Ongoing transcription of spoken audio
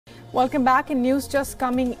Welcome back. In news just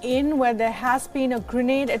coming in where there has been a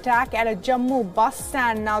grenade attack at a Jammu bus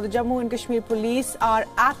stand. Now the Jammu and Kashmir police are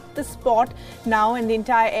at the spot now and the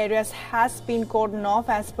entire area has been cordoned off.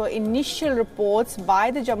 As per initial reports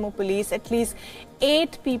by the Jammu police, at least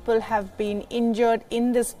 8 people have been injured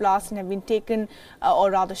in this blast and have been taken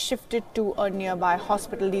or rather shifted to a nearby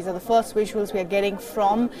hospital. These are the first visuals we are getting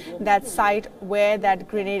from that site where that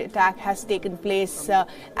grenade attack has taken place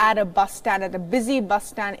at a bus stand, at a busy bus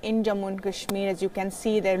stand in Jammu and Kashmir. As you can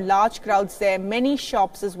see, there are large crowds there, many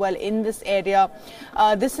shops as well in this area.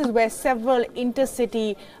 This is where several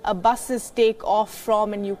intercity buses take off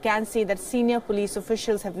from, and you can see that senior police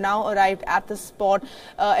officials have now arrived at the spot.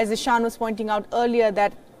 As Ishan was pointing out earlier,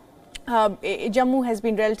 that Jammu has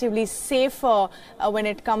been relatively safer when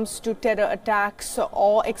it comes to terror attacks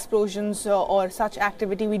or explosions or such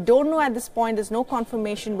activity. We don't know at this point, there's no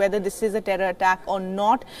confirmation whether this is a terror attack or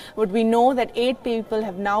not, but we know that 8 people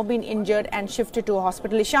have now been injured and shifted to a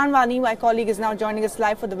hospital. Ishan Wani, my colleague, is now joining us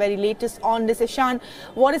live for the very latest on this. Ishan,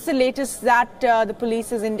 what is the latest that the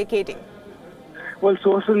police is indicating? Well,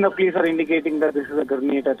 sources in the police are indicating that this is a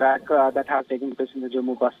grenade attack that has taken place in the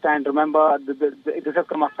Jammu bus stand. Remember, this has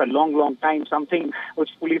come after a long time, something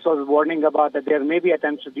which police was warning about, that there may be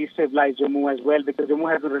attempts to destabilize Jammu as well, because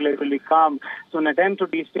Jammu has been relatively calm. So an attempt to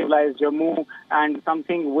destabilize Jammu, and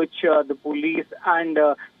something which the police and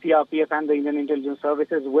CRPF and the Indian intelligence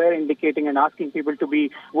services were indicating and asking people to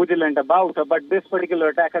be vigilant about. But this particular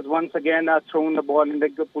attack has once again thrown the ball in the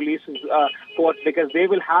police's court, because they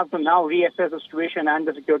will have to now reassess the situation and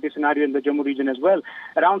the security scenario in the Jammu region as well.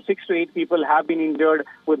 Around 6 to 8 people have been injured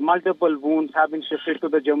with multiple wounds, have been shifted to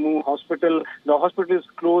the Jammu hospital. The hospital is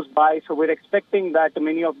close by, so we're expecting that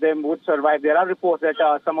many of them would survive. There are reports that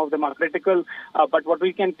some of them are critical, but what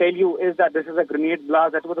we can tell you is that this is a grenade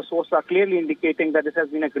blast. That's what the sources are clearly indicating, that this has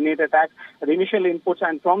been a grenade attack. The initial inputs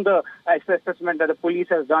and from the assessment that the police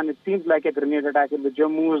has done, it seems like a grenade attack in the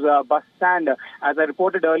Jammu's bus stand. As I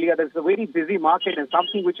reported earlier, there's a very busy market and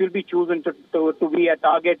something which will be chosen to be a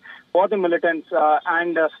target for the militants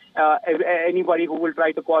and anybody who will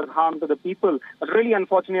try to cause harm to the people. But really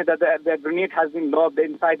unfortunate that the grenade has been lobbed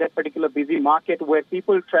inside that particular busy market where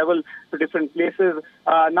people travel to different places.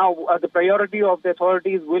 Now, the priority of the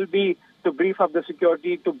authorities will be to brief up the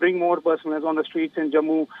security, to bring more personnel on the streets in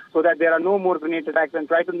Jammu so that there are no more grenade attacks, and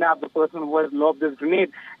try to nab the person who has lobbed this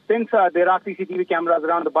grenade. Since there are CCTV cameras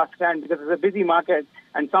around the bus stand, because it's a busy market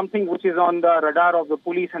and something which is on the radar of the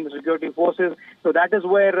police and the security forces, so that is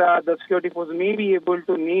where the security forces may be able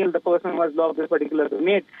to nail the person who has lobbed this particular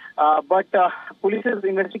grenade. But police is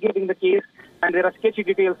investigating the case, and there are sketchy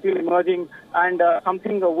details still emerging, and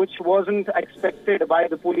something which wasn't expected by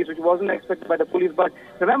the police, But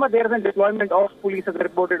remember, there is a deployment of police, as I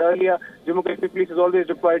reported earlier. Jammu Kashmir police is always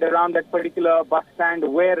deployed around that particular bus stand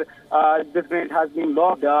where this grenade has been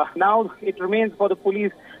lobbed. Now it remains for the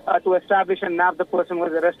police to establish and nab the person who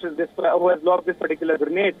has arrested who has lobbed this particular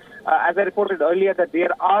grenade. As I reported earlier, that there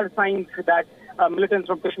are signs that militants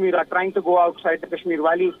from Kashmir are trying to go outside the Kashmir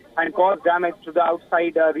Valley and cause damage to the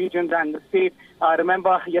outside regions and the state.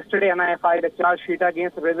 Remember, yesterday NIA filed a charge sheet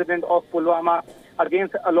against a resident of Pulwama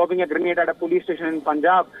against lobbing a grenade at a police station in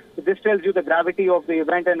Punjab. So this tells you the gravity of the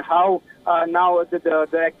event and how now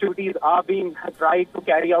the activities are being tried to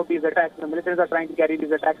carry out these attacks. The militants are trying to carry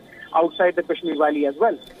these attacks outside the Kashmir Valley as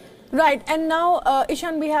well. Right, and now,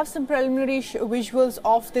 Ishan, we have some preliminary visuals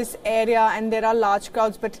of this area, and there are large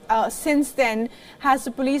crowds. But since then, has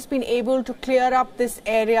the police been able to clear up this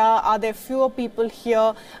area? Are there fewer people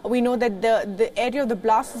here? We know that the area of the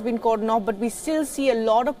blast has been cordoned off, but we still see a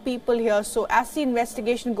lot of people here. So as the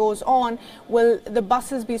investigation goes on, will the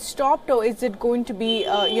buses be stopped, or is it going to be,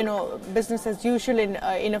 business as usual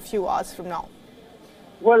in a few hours from now?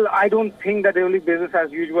 Well, I don't think that there will be business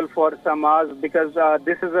as usual for some hours, because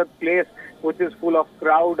this is a place which is full of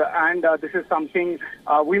crowd, and this is something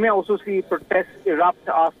we may also see protests erupt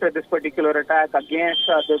after this particular attack against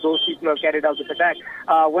those people who have carried out this attack.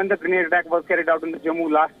 When the grenade attack was carried out in the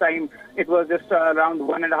Jammu last time, it was just around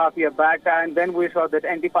 1.5 years back, and then we saw that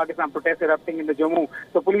anti-Pakistan protests erupting in the Jammu.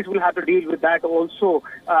 So police will have to deal with that also,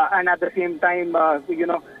 and at the same time,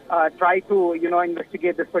 try to,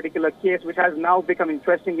 investigate this particular case, which has now become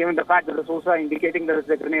interesting given the fact that the sources are indicating that it's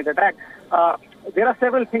a grenade attack. There are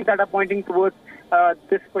several things that are pointing towards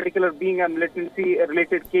this particular being a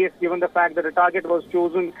militancy-related case, given the fact that the target was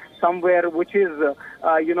chosen somewhere which is,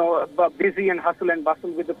 busy and hustle and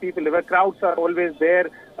bustle with the people, where crowds are always there,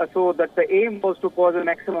 so that the aim was to cause a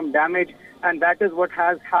maximum damage, and that is what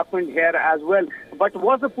has happened here as well. But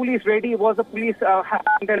was the police ready? Was the police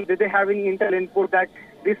did they have any intel input that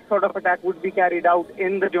this sort of attack would be carried out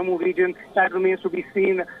in the Jammu region, that remains to be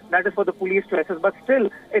seen. That is for the police to assess. But still,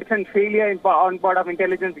 it's a failure on part of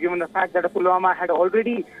intelligence, given the fact that Pulwama had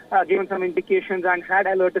already given some indications and had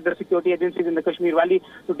alerted the security agencies in the Kashmir Valley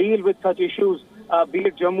to deal with such issues, be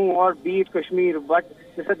it Jammu or be it Kashmir. But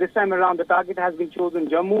this time around, the target has been chosen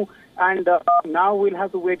Jammu, and now we'll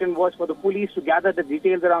have to wait and watch for the police to gather the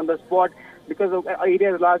details around the spot, because the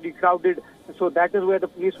area is largely crowded. So that is where the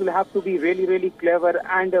police will have to be really, really clever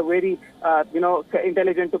and very,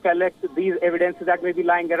 intelligent to collect these evidences that may be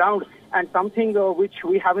lying around. And something which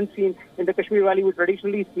we haven't seen in the Kashmir Valley, we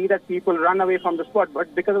traditionally see that people run away from the spot.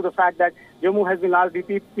 But because of the fact that Jammu has been largely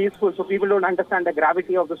peaceful, so people don't understand the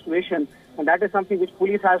gravity of the situation. And that is something which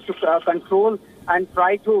police has to control and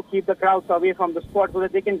try to keep the crowds away from the spot so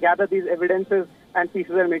that they can gather these evidences and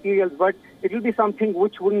pieces and materials. But it will be something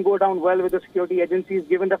which wouldn't go down well with the security agencies,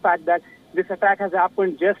 given the fact that this attack has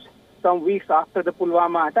happened just some weeks after the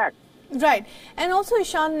Pulwama attack. Right. And also,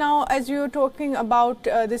 Ishan, now, as you were talking about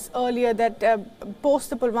this earlier, that post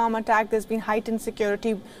the Pulwama attack, there's been heightened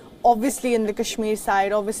security, obviously in the Kashmir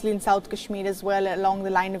side, obviously in South Kashmir as well, along the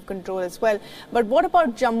line of control as well. But what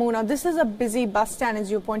about Jammu? Now, this is a busy bus stand, as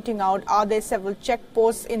you're pointing out. Are there several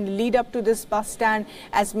checkposts in lead up to this bus stand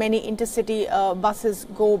as many intercity buses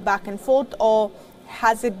go back and forth, or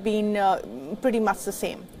has it been pretty much the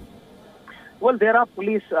same? Well, there are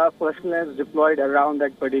police personnel deployed around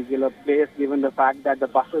that particular place, given the fact that the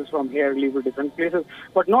buses from here leave to different places,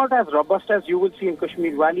 but not as robust as you would see in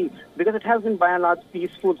Kashmir Valley, because it has been by and large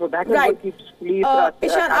peaceful. So that is what keeps police.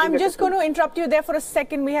 Ishan, I'm just going to interrupt you there for a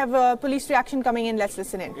second. We have police reaction coming in. Let's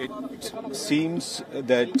listen in. It seems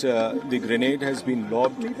that the grenade has been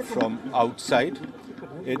lobbed from outside.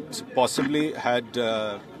 It possibly had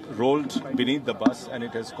rolled beneath the bus, and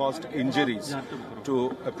it has caused injuries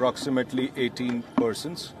to approximately 18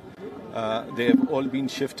 persons. They have all been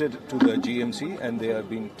shifted to the GMC and they are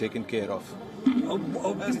being taken care of. Have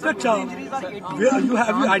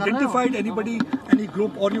you identified anybody, any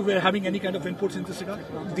group, or you were having any kind of inputs in this regard?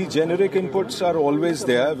 The generic inputs are always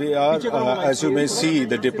there. We are, as you may see,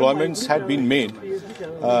 the deployments had been made.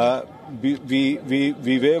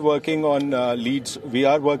 We were working on leads. We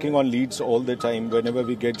are working on leads all the time whenever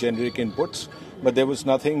we get generic inputs, but there was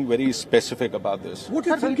nothing very specific about this. What do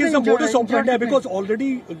you think is the modus operandi? Because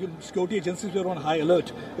already security agencies were on high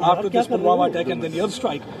alert after this Pulwama attack and then the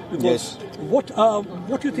airstrike. Yes. What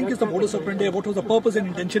do you think is the modus operandi? What was the purpose and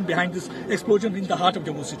intention behind this explosion in the heart of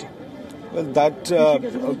Jammu city? Well,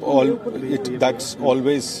 that's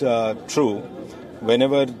always true.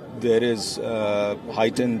 Whenever there is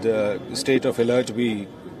heightened state of alert, we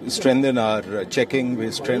strengthen our checking, we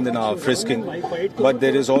strengthen our frisking, but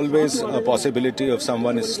there is always a possibility of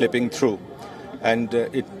someone is slipping through, and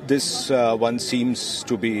this one seems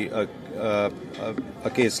to be a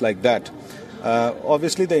case like that.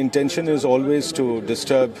 Obviously, the intention is always to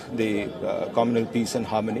disturb the communal peace and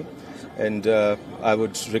harmony, and I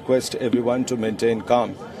would request everyone to maintain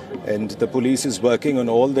calm. And the police is working on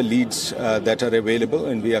all the leads that are available,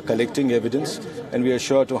 and we are collecting evidence, and we are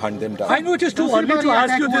sure to hunt them down. I know it is too early to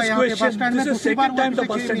ask you this question. This is the second time the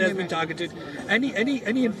bus stand has been targeted.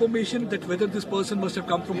 Any information that whether this person must have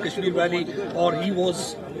come from Kashmir Valley or he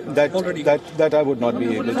was already... That I would not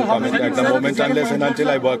be able to comment at the moment unless and until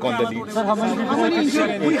I work on the leads.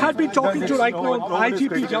 We had been talking to right now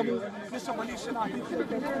IGP Jammu, Mr. Manish.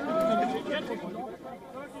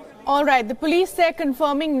 All right, the police are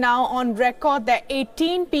confirming now on record that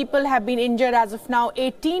 18 people have been injured as of now.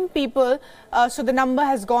 18 people, so the number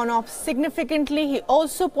has gone up significantly. He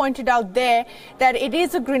also pointed out there that it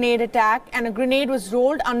is a grenade attack and a grenade was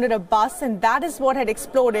rolled under a bus, and that is what had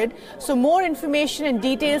exploded. So more information and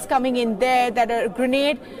details coming in there, that a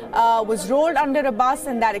grenade was rolled under a bus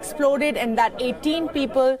and that exploded, and that 18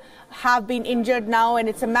 people have been injured now, and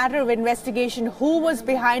it's a matter of investigation who was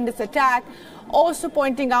behind this attack. Also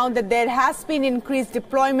pointing out that there has been increased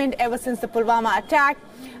deployment ever since the Pulwama attack,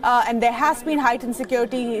 and there has been heightened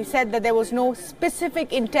security. He said that there was no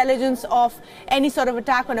specific intelligence of any sort of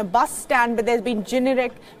attack on a bus stand, but there's been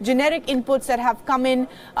generic inputs that have come in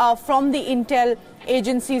from the intel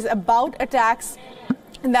agencies about attacks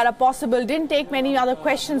that are possible. Didn't take many other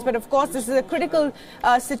questions, but of course this is a critical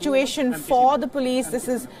situation for the police. This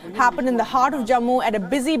has happened in the heart of Jammu at a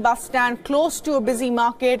busy bus stand close to a busy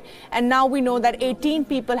market, and now we know that 18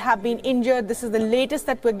 people have been injured. This is the latest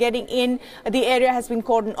that we're getting in. The area has been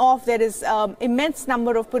cordoned off. There is immense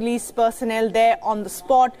number of police personnel there on the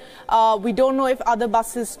spot. We don't know if other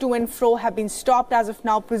buses to and fro have been stopped as of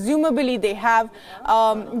now. Presumably they have.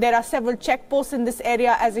 There are several checkposts in this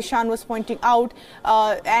area, as Ishan was pointing out.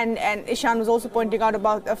 and Ishan was also pointing out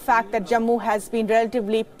about the fact that Jammu has been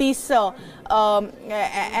relatively peacer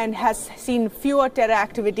and has seen fewer terror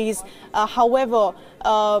activities. However,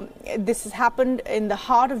 this has happened in the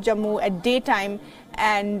heart of Jammu at daytime,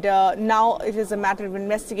 and now it is a matter of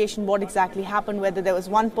investigation what exactly happened, whether there was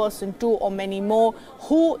one person, two or many more,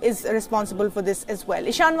 who is responsible for this as well.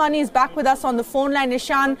 Ishan Wani is back with us on the phone line.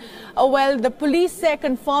 Ishan, well, the police say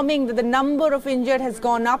confirming that the number of injured has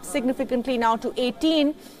gone up significantly now to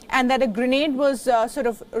 18, and that a grenade was sort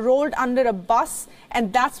of rolled under a bus,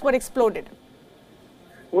 and that's what exploded.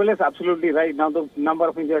 Well, that's absolutely right. Now the number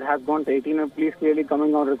of injured has gone to 18, and police clearly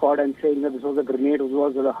coming on record and saying that this was a grenade which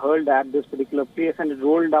was hurled at this particular place, and it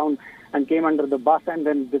rolled down and came under the bus, and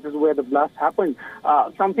then this is where the blast happened.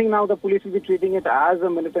 Something now the police will be treating it as a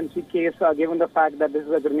militancy case, given the fact that this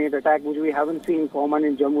is a grenade attack which we haven't seen common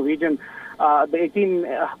in Jammu region. The 18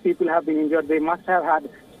 people have been injured. They must have had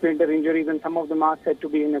splinter injuries, and some of them are said to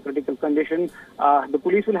be in a critical condition. The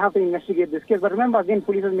police will have to investigate this case. But remember, again,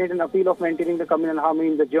 police has made an appeal of maintaining the communal harmony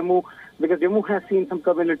in the Jammu, because Jammu has seen some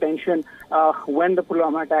communal tension when the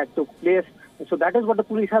Pulwama attack took place. So that is what the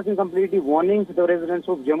police has been completely warning the residents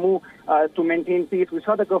of Jammu to maintain peace. We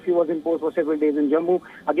saw the curfew was imposed for several days in Jammu.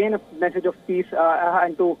 Again, a message of peace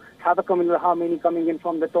and to have a communal harmony coming in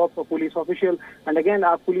from the top police official. And again,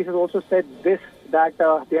 our police has also said this, that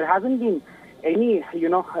there hasn't been any,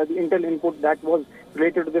 intel input that was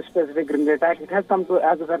related to this specific grenade attack. It has come to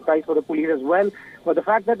as a surprise for the police as well. But the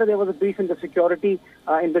fact that there was a breach in the security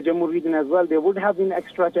in the Jammu region as well, there would have been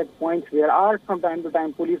extra checkpoints. There are from time to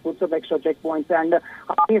time police puts up extra checkpoints, and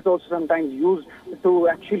army is also sometimes used to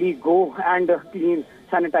actually go and clean,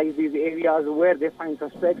 sanitize these areas where they find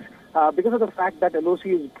suspects. Because of the fact that LOC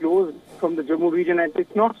is closed from the Jammu region, and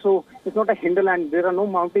it's not a hinterland, there are no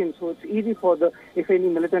mountains, so it's easy for if any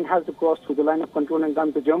militant has to cross through the line of control and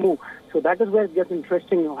come to Jammu. So that is where it gets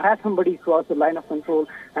interesting. Has somebody crossed the line of control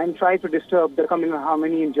and try to disturb the communal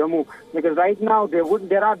harmony in Jammu? Because right now there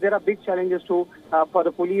are big challenges for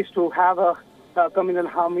the police to have a communal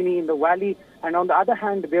harmony in the valley, and on the other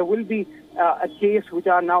hand, there will be a case which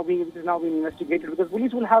is now being investigated, because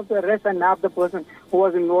police will have to arrest and nab the person who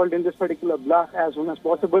was involved in this particular blast as soon as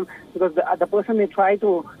possible, because the person may try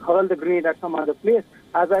to hurl the grenade at some other place.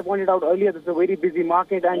 As I pointed out earlier, this is a very busy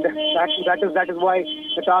market, and that is why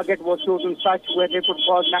the target was chosen such, where they could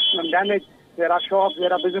cause maximum damage. There are shops,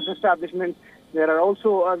 there are business establishments, there are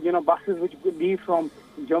also buses which could leave from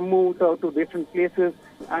Jammu to different places,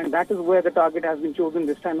 and that is where the target has been chosen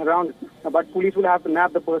this time around. But police will have to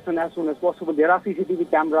nab the person as soon as possible. There are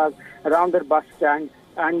CCTV cameras around the bus stand,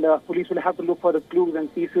 and police will have to look for the clues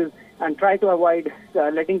and pieces and try to avoid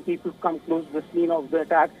letting people come close to the scene of the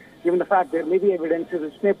attack, given the fact there may be evidences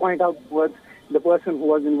which may point out towards the person who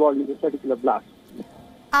was involved in this particular blast.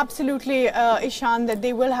 Absolutely, Ishan, that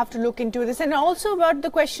they will have to look into this. And also about the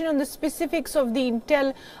question on the specifics of the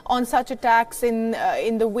intel on such attacks in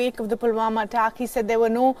the wake of the Pulwama attack. He said there were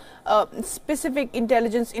no specific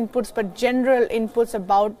intelligence inputs, but general inputs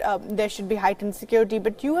about there should be heightened security.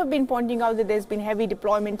 But you have been pointing out that there's been heavy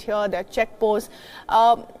deployment here, there are checkposts.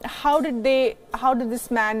 How did this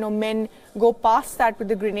man or men go past that with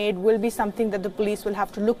the grenade will be something that the police will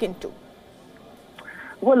have to look into.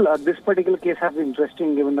 Well, this particular case has been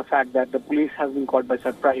interesting, given the fact that the police has been caught by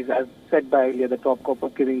surprise. As said by earlier, the top cop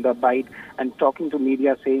was giving the bite and talking to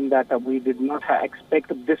media, saying that we did not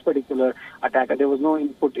expect this particular attack. There was no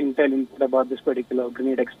intel input about this particular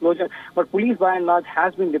grenade explosion. But police, by and large,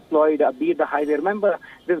 has been deployed, be it the highway. Remember,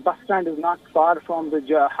 this bus stand is not far from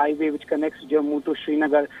the highway which connects Jammu to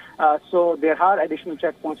Srinagar. So there are additional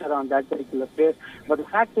checkpoints around that particular place. But the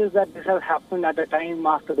fact is that this has happened at a time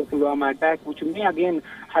after the Pulwama attack, which may again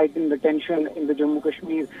heighten the tension in the Jammu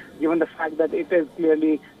Kashmir, given the fact that it is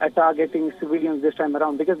clearly targeting civilians this time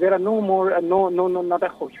around, because there are not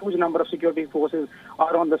a huge number of security forces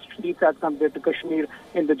are on the streets as compared to Kashmir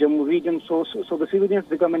in the Jammu region. So the civilians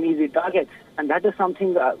become an easy target, and that is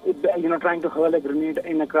something trying to hurl a grenade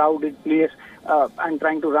in a crowded place and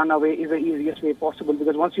trying to run away is the easiest way possible,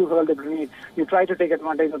 because once you hurl the grenade, you try to take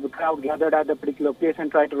advantage of the crowd gathered at the particular place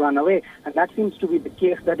and try to run away, and that seems to be the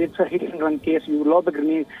case, that it's a hit and run case. You lob the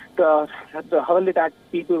grenade to hurl it at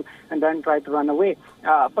people and then try to run away.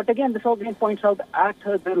 But again, this again points out at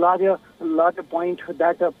the larger larger point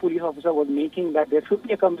that a police officer was making, that there should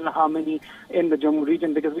be a communal harmony in the Jammu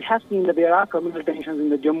region, because we have seen that there are communal tensions in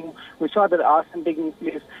the Jammu. We saw that arson taking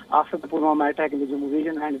place after the Pulwama attack in the Jammu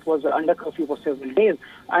region, and it was under curfew for several days.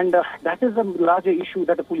 And that is a larger issue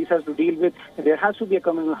that the police has to deal with. There has to be a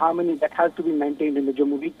communal harmony that has to be maintained in the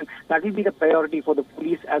Jammu region. That will be the priority for the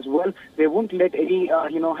police as well. They won't let any,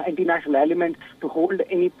 anti-national element to hold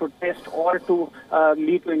any protest or to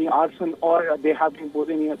lead to any arson, or they have to impose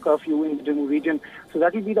any curfew in the Jammu region. So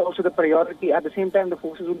that will be also the priority. At the same time, the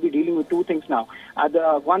forces will be dealing with two things now.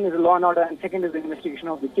 One is the law and order, and second is the investigation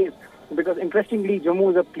of the case. Because interestingly,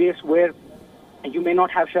 Jammu is a place where you may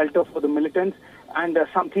not have shelter for the militants, and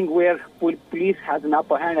something where police has an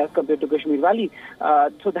upper hand as compared to Kashmir Valley.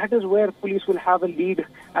 So that is where police will have a lead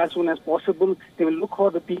as soon as possible. They will look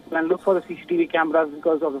for the people and look for the CCTV cameras,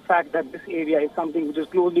 because of the fact that this area is something which is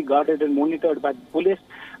closely guarded and monitored by the police,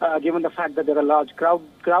 given the fact that there are large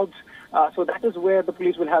crowds. So that is where the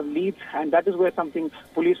police will have leads, and that is where something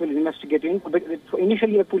police will investigate in.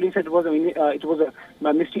 Initially, the police said it was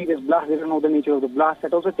a mysterious blast. They don't know the nature of the blast.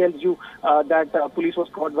 That also tells you that police was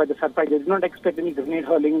caught by the surprise. They did not expect any grenade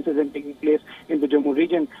hurling incident taking place in the Jammu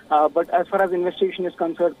region. But as far as the investigation is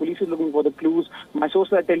concerned, police is looking for the clues. My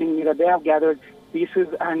sources are telling me that they have gathered pieces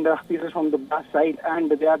from the blast site,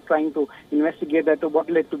 and they are trying to investigate that what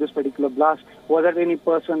led to this particular blast. Was there any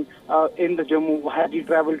person in the Jammu? Had he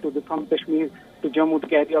traveled from Kashmir to Jammu to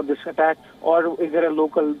carry out this attack, or is there a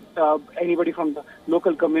local anybody from the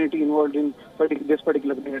local community involved in this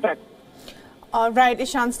particular attack? All right,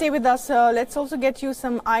 Ishan, stay with us. Let's also get you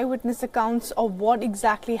some eyewitness accounts of what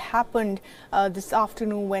exactly happened this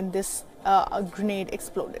afternoon when this grenade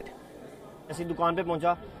exploded. ऐसी दुकान पे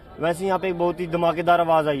पहुंचा, वैसे यहाँ पे एक बहुत ही धमाकेदार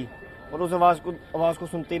आवाज़ आई, और उस आवाज़ को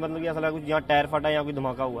सुनते ही मतलब कि ऐसा लगा कुछ यहाँ टायर फटा, यहाँ कोई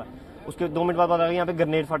धमाका हुआ है। उसके 2 मिनट बाद पता लगा यहाँ पे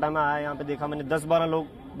ग्रेनेड फटा। मैं आया, यहाँ पे देखा मैंने 10-12 लोग,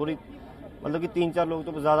 बुरी मतलब कि 3-4 लोग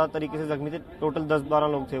तो ज़्यादा तरीके से जख्मी थे। टोटल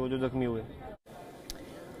 10-12 लोग थे वो जो जख्मी हुए।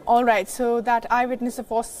 All right, so that eyewitness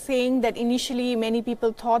was saying that initially many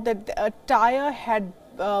people thought that a tire had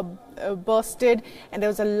bursted and there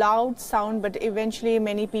was a loud sound, but eventually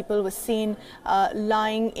many people were seen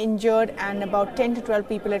lying injured, and about 10 to 12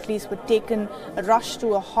 people at least were rushed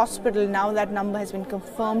to a hospital. Now that number has been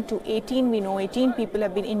confirmed to 18. We know 18 people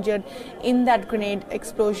have been injured in that grenade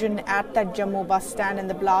explosion at that Jammu bus stand, and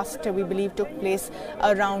the blast we believe took place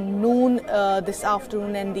around noon this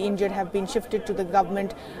afternoon, and the injured have been shifted to the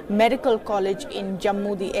government medical college in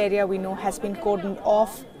Jammu. The area we know has been cordoned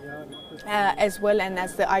off as well, and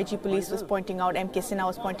as the IG police was pointing out, MK Sinha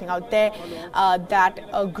was pointing out there, that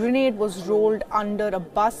a grenade was rolled under a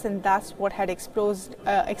bus, and that's what had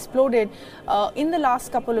exploded. In the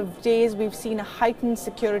last couple of days, we've seen a heightened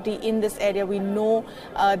security in this area. We know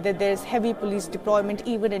that there's heavy police deployment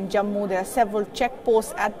even in Jammu. There are several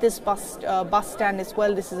checkposts at this bus stand as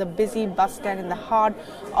well. This is a busy bus stand in the heart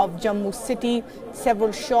of Jammu city.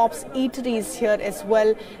 Several shops, eateries here as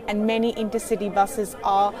well, and many intercity buses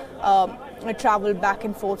are travel back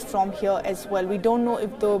and forth from here as well. We don't know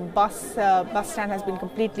if the bus stand has been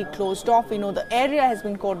completely closed off. We know the area has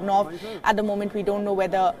been cordoned off. At the moment, we don't know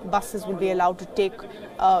whether buses will be allowed to take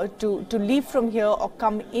to leave from here or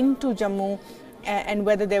come into Jammu, and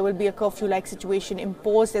whether there will be a curfew-like situation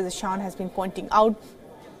imposed, as Ishan has been pointing out.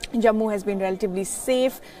 Jammu has been relatively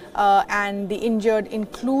safe, and the injured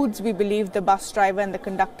includes, we believe, the bus driver and the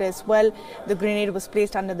conductor as well. The grenade was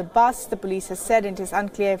placed under the bus, the police has said. It is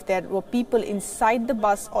unclear if there were people inside the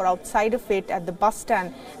bus or outside of it at the bus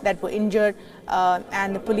stand that were injured,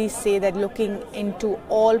 and the police say that looking into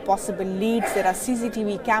all possible leads. There are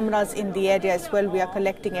CCTV cameras in the area as well. We are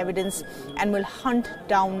collecting evidence and will hunt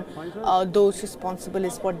down those responsible,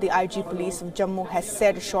 is what the IG police of Jammu has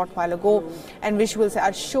said a short while ago, and visuals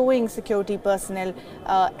are showing security personnel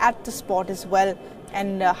at the spot as well,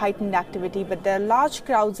 and heightened activity. But there are large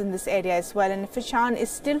crowds in this area as well. And if Ishan is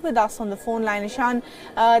still with us on the phone line, Ishan,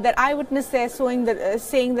 that eyewitness there saying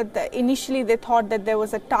that initially they thought that there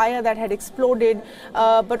was a tire that had exploded,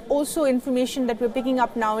 but also information that we're picking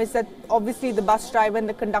up now is that obviously the bus driver and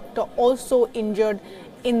the conductor also injured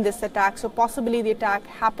in this attack. So possibly the attack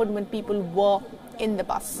happened when people were in the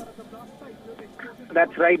bus.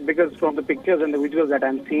 That's right, because from the pictures and the visuals that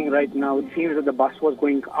I'm seeing right now, it seems that the bus was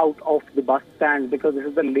going out of the bus stand, because this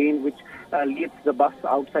is the lane which leaves the bus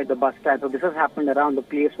outside the bus stand. So this has happened around the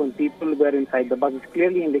place when people were inside the bus. It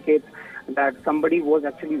clearly indicates that somebody was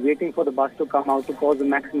actually waiting for the bus to come out to cause the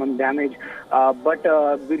maximum damage. But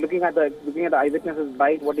we're looking at the eyewitness's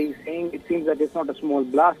bite. What he's saying, it seems that it's not a small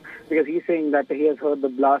blast, because he's saying that he has heard the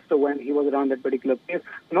blast when he was around that particular place.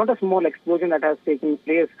 Not a small explosion that has taken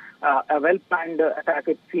place. A well-planned attack.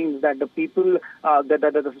 It seems that the people,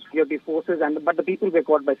 the security forces, but the people were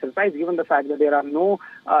caught by surprise, given the fact that there are no,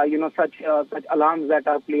 such alarms that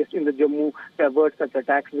are placed in the Jammu to avert such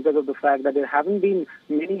attacks, because of the fact that there haven't been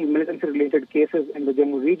many militancy-related cases in the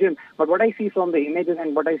Jammu region. But what I see from the images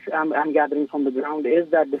and what I'm gathering from the ground is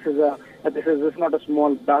that this is not a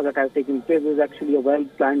small blast that has taken place. This is actually a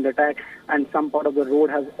well-planned attack, and some part of the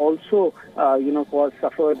road has also,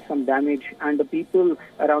 suffered some damage, and the people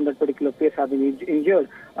around that particular place have been injured.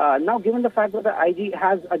 Now, given the fact that the IG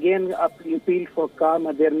has again appealed for calm,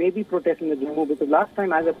 there may be protests in the Jammu, because last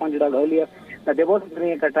time, as I pointed out earlier, that there was a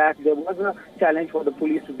grenade attack, there was a challenge for the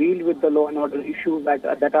police to deal with the law and order issues that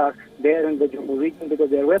are there in the Jammu region, because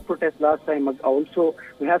there were protests last time. Also,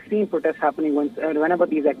 we have seen protests happening whenever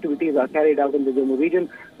these activities are carried out in the Jammu region.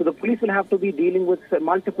 So the police will have to be dealing with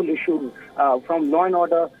multiple issues, from law and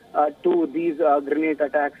order to these grenade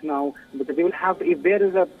attacks now, because they will have, if there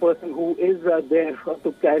is a person who is there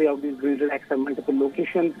to carry out these grenade attacks at multiple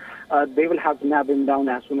locations, they will have to nab him down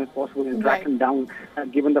as soon as possible and track him down,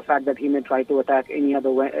 given the fact that he may try to attack any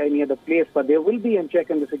other place. But there will be a check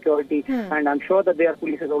in the security, and I'm sure that their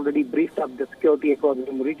police has already briefed up the security across the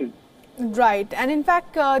Jammu region. Right, and in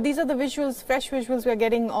fact, these are the visuals, fresh visuals we are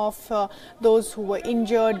getting of those who were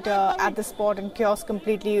injured at the spot and chaos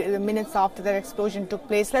completely the minutes after that explosion took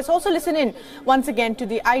place. Let's also listen in once again to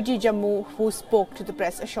the IG Jammu, who spoke to the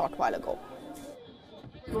press a short while ago.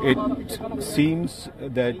 It seems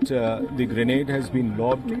that the grenade has been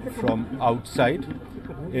lobbed from outside.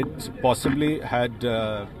 It possibly had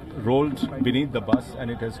rolled beneath the bus,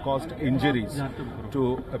 and it has caused injuries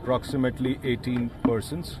to approximately 18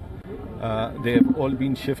 persons. They have all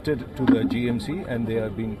been shifted to the GMC, and they are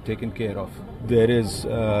being taken care of. There is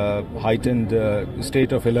heightened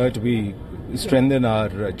state of alert. We strengthen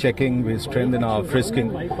our checking, we strengthen our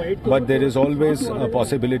frisking, but there is always a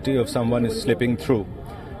possibility of someone is slipping through,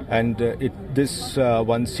 and this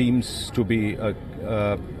one seems to be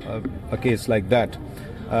a case like that.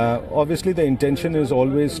 Obviously, the intention is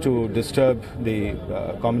always to disturb the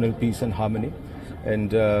communal peace and harmony,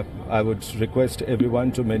 and I would request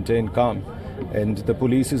everyone to maintain calm. And the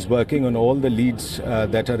police is working on all the leads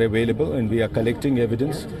that are available, and we are collecting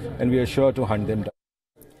evidence, and we are sure to hunt them down.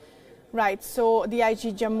 Right, so the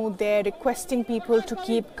IG Jammu there requesting people to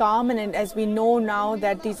keep calm, and as we know now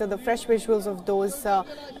that these are the fresh visuals of those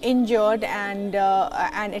injured, and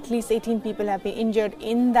at least 18 people have been injured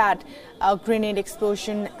in that grenade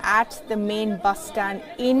explosion at the main bus stand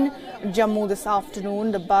in Jammu this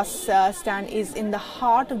afternoon. The bus stand is in the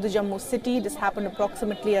heart of the Jammu city. This happened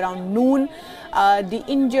approximately around noon. The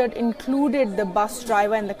injured included the bus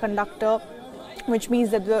driver and the conductor, which means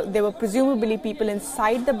that there were presumably people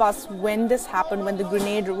inside the bus when this happened, when the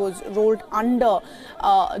grenade was rolled under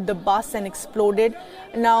the bus and exploded.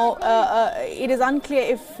 Now, it is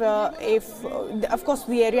unclear if of course,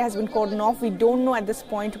 the area has been cordoned off. We don't know at this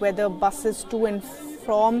point whether buses to and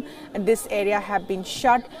from this area have been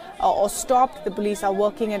shut or stopped. The police are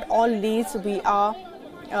working at all leads. We are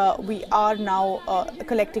now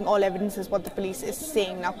collecting all evidence, is what the police is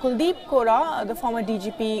saying. Now, Kuldeep Kaura, the former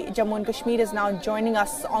DGP Jammu and Kashmir, is now joining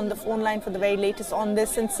us on the phone line for the very latest on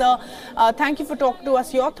this. And sir, thank you for talking to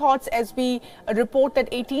us. Your thoughts as we report that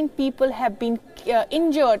 18 people have been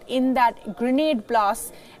injured in that grenade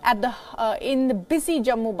blast at in the busy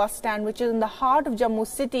Jammu bus stand, which is in the heart of Jammu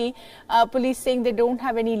city. Police saying they don't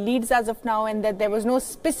have any leads as of now, and that there was no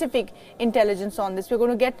specific intelligence on this. We're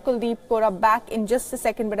going to get Kuldeep Kaura back in just a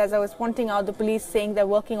second, but as I was pointing out, the police saying they're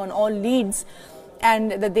working on all leads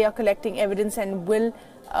and that they are collecting evidence and will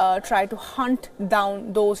try to hunt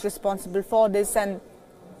down those responsible for this. And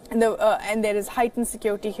there is heightened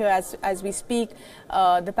security here as we speak.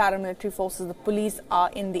 The paramilitary forces, the police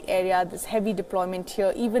are in the area. There's heavy deployment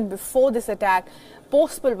here. Even before this attack,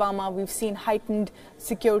 post Pulwama, we've seen heightened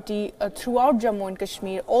security throughout Jammu and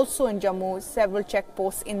Kashmir. Also in Jammu, several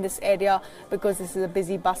checkposts in this area because this is a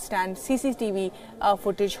busy bus stand. CCTV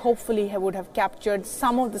footage hopefully would have captured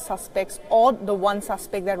some of the suspects or the one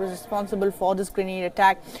suspect that was responsible for this grenade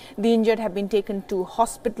attack. The injured have been taken to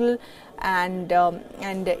hospital. And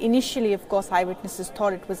initially, of course, eyewitnesses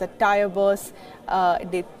thought it was a tire burst.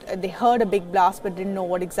 They heard a big blast but didn't know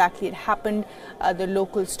what exactly had happened. The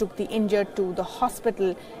locals took the injured to the hospital.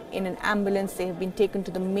 hospital in an ambulance. They have been taken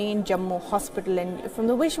to the main Jammu hospital, and from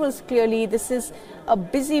the visuals clearly this is a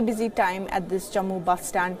busy time at this Jammu bus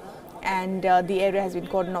stand. And the area has been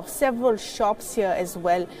cordoned off. Several shops here as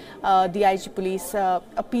well. The IG police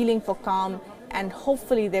appealing for calm, and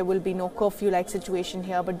hopefully there will be no curfew-like situation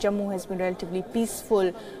here. But Jammu has been relatively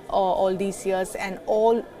peaceful all these years, and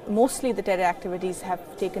mostly the terror activities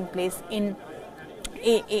have taken place in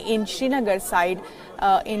Srinagar side,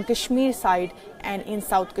 in Kashmir side, and in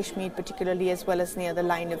South Kashmir particularly, as well as near the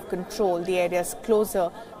line of control, the areas closer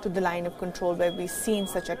to the line of control where we've seen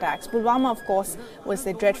such attacks. Pulwama, of course, was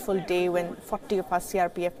a dreadful day when 40 of our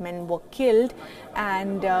CRPF men were killed,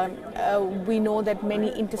 and we know that many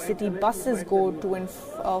intercity buses go to and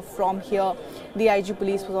from here. The IG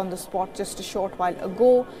police was on the spot just a short while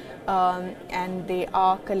ago, and they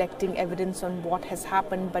are collecting evidence on what has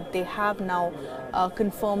happened, but they have now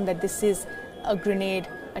confirmed that this is a grenade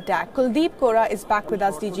attack. Kuldeep Kaura is back with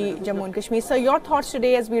us, DG Jammu and Kashmir. So your thoughts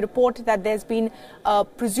today as we report that there's been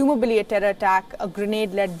presumably a terror attack, a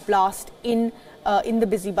grenade-led blast in the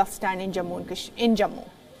busy bus stand in Jammu and Kashmir.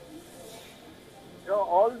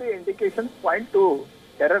 All the indications point to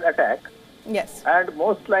terror attack. Yes. And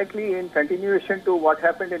most likely in continuation to what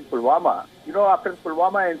happened in Pulwama. After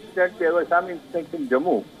Pulwama incident, there were some incidents in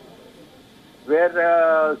Jammu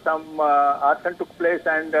where some arson took place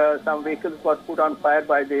and some vehicles were put on fire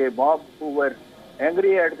by the mob who were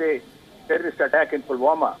angry at the terrorist attack in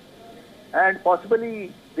Pulwama. And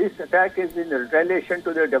possibly this attack is in relation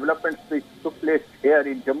to the developments which took place here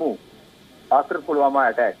in Jammu after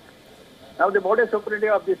Pulwama attack. Now the modus operandi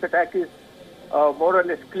of this attack is more or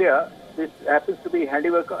less clear. This happens to be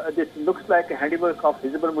handiwork. This looks like a handiwork of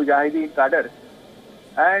Hizbul Mujahideen cadre,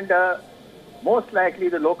 and most likely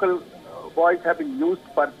the local boys have been used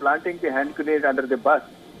for planting the hand grenade under the bus,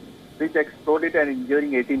 which exploded and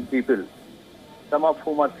injuring 18 people, some of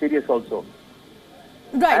whom are serious also.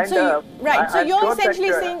 Right. And, so you're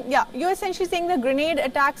essentially saying, you're essentially saying the grenade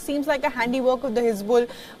attack seems like a handiwork of the Hizbul.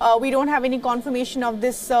 We don't have any confirmation of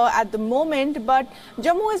this at the moment, but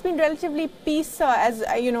Jammu has been relatively peace, as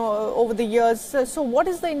over the years. So what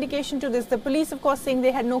is the indication to this? The police, of course, saying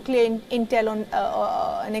they had no clear intel on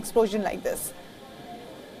an explosion like this.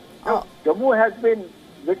 Jammu has been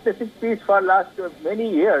witnessing peace for last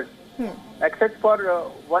many years, except for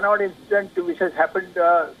one odd incident which has happened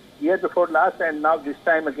year before last and now this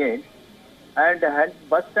time again. And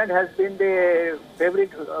bus stand has been the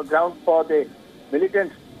favorite ground for the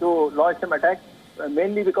militants to launch some attacks,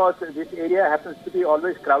 mainly because this area happens to be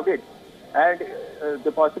always crowded, and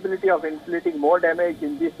the possibility of inflicting more damage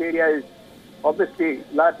in this area is obviously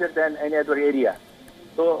larger than any other area.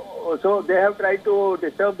 So they have tried to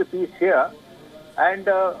disturb the peace here, and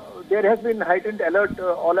there has been heightened alert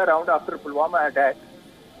all around after Pulwama attack.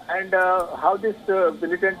 And how this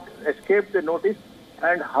militant escaped the notice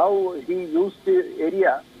and how he used the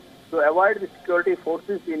area to avoid the security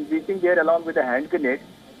forces in reaching there along with a hand grenade,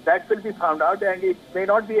 that will be found out, and it may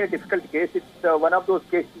not be a difficult case. It's one of those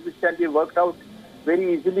cases which can be worked out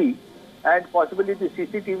very easily, and possibly the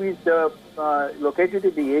CCTVs located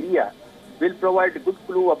in the area will provide a good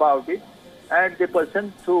clue about it. And the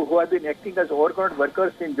persons who have been acting as overground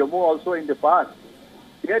workers in Jammu also in the past,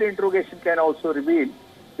 their interrogation can also reveal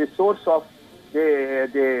the source of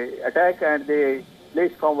the attack and the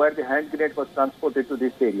place from where the hand grenade was transported to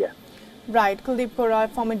this area. Right. Kuldeep Kaura,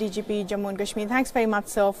 former DGP, Jammu and Kashmir. Thanks very much,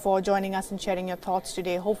 sir, for joining us and sharing your thoughts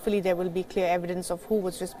today. Hopefully there will be clear evidence of who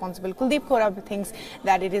was responsible. Kuldeep Kaura thinks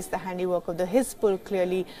that it is the handiwork of the Hizbul.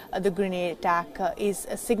 Clearly, the grenade attack is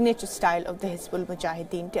a signature style of the Hizbul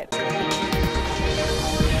Mujahideen terror.